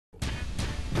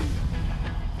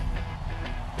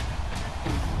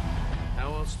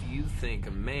you think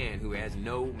a man who has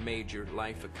no major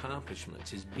life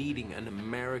accomplishments is beating an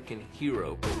American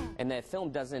hero? And the film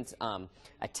doesn't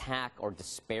attack or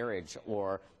disparage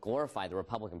or glorify the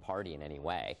Republican Party in any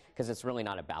way, because it's really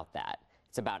not about that.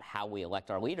 It's about how we elect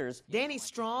our leaders. Danny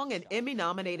Strong, an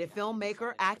Emmy-nominated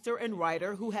filmmaker, actor, and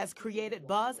writer who has created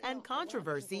buzz and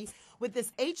controversy with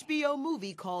this HBO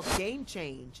movie called Game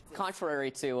Change.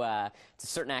 Contrary to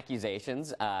certain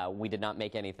accusations, we did not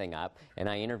make anything up, and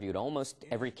I interviewed almost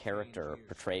every character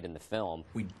portrayed in the film.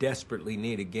 We desperately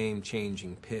need a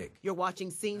game-changing pick. You're watching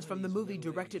scenes from the movie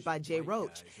directed by Jay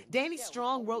Roach. Danny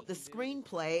Strong wrote the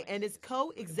screenplay and is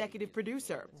co-executive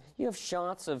producer. You have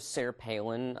shots of Sarah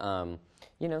Palin,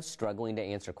 you know, struggling to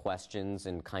answer questions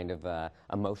and kind of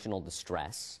emotional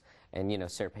distress. And, you know,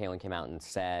 Sarah Palin came out and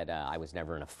said, I was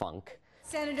never in a funk.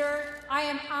 Senator, I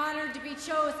am honored to be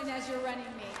chosen as your running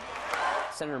mate.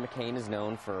 Senator McCain is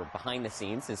known for behind the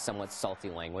scenes, his somewhat salty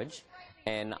language.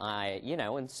 And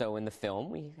so in the film,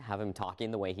 we have him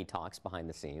talking the way he talks behind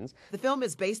the scenes. The film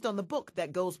is based on the book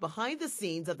that goes behind the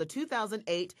scenes of the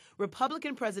 2008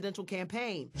 Republican presidential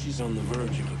campaign. She's on the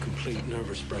verge of a complete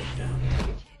nervous breakdown.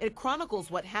 It chronicles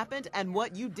what happened and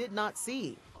what you did not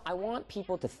see. I want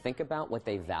people to think about what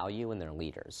they value in their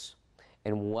leaders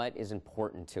and what is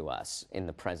important to us in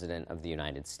the President of the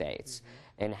United States,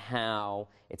 and how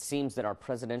it seems that our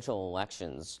presidential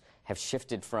elections have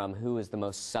shifted from who is the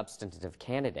most substantive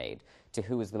candidate to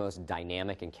who is the most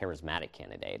dynamic and charismatic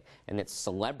candidate, and that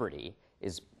celebrity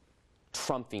is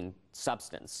trumping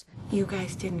substance. You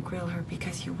guys didn't grill her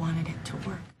because you wanted it to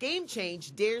work. Game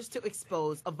Change dares to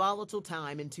expose a volatile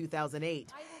time in 2008.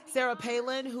 Sarah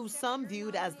Palin, who some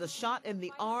viewed as the shot in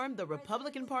the arm the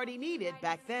Republican Party needed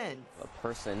back then. A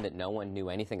person that no one knew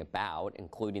anything about,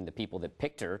 including the people that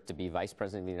picked her to be Vice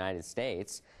President of the United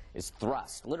States, is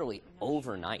thrust, literally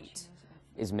overnight,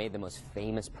 is made the most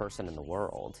famous person in the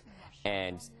world.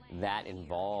 And that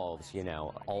involves, you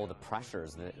know, all the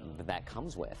pressures that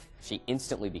comes with. She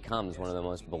instantly becomes one of the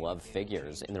most beloved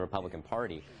figures in the Republican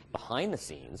Party. Behind the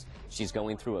scenes, she's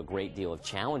going through a great deal of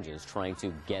challenges trying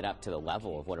to get up to the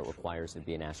level of what it requires to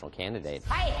be a national candidate.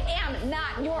 I am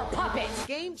not your puppet.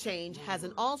 Game Change has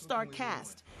an all-star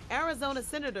cast. Arizona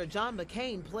Senator John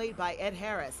McCain, played by Ed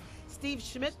Harris, Steve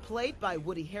Schmidt, played by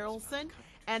Woody Harrelson,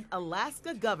 and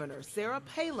Alaska Governor Sarah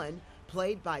Palin,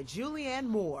 played by Julianne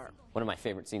Moore. One of my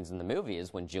favorite scenes in the movie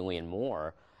is when Julianne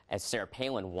Moore, as Sarah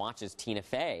Palin, watches Tina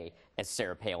Fey as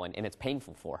Sarah Palin, and it's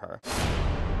painful for her.